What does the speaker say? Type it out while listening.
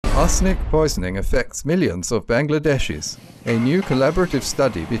Arsenic poisoning affects millions of Bangladeshis. A new collaborative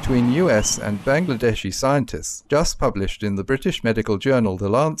study between US and Bangladeshi scientists, just published in the British medical journal The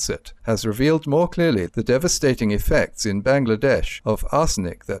Lancet, has revealed more clearly the devastating effects in Bangladesh of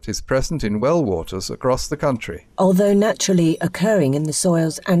arsenic that is present in well waters across the country. Although naturally occurring in the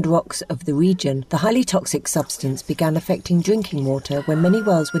soils and rocks of the region, the highly toxic substance began affecting drinking water when many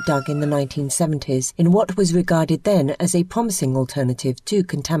wells were dug in the 1970s in what was regarded then as a promising alternative to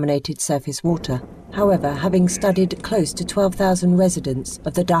contaminated surface water. However, having studied close to 12,000 residents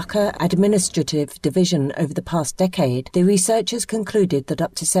of the Dhaka administrative division over the past decade, the researchers concluded that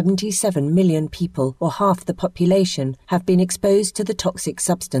up to 77 million people, or half the population, have been exposed to the toxic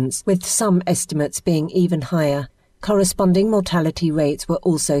substance, with some estimates being even higher. Corresponding mortality rates were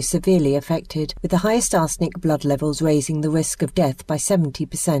also severely affected, with the highest arsenic blood levels raising the risk of death by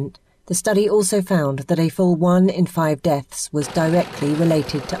 70%. The study also found that a full 1 in 5 deaths was directly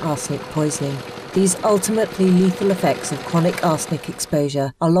related to arsenic poisoning. These ultimately lethal effects of chronic arsenic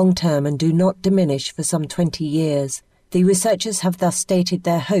exposure are long-term and do not diminish for some 20 years. The researchers have thus stated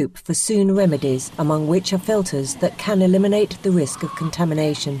their hope for soon remedies, among which are filters that can eliminate the risk of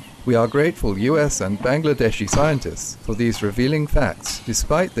contamination. We are grateful US and Bangladeshi scientists for these revealing facts,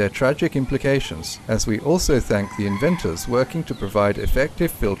 despite their tragic implications, as we also thank the inventors working to provide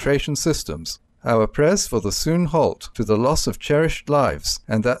effective filtration systems. Our prayers for the soon halt to the loss of cherished lives,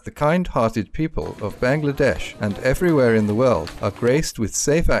 and that the kind-hearted people of Bangladesh and everywhere in the world are graced with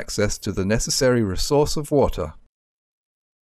safe access to the necessary resource of water.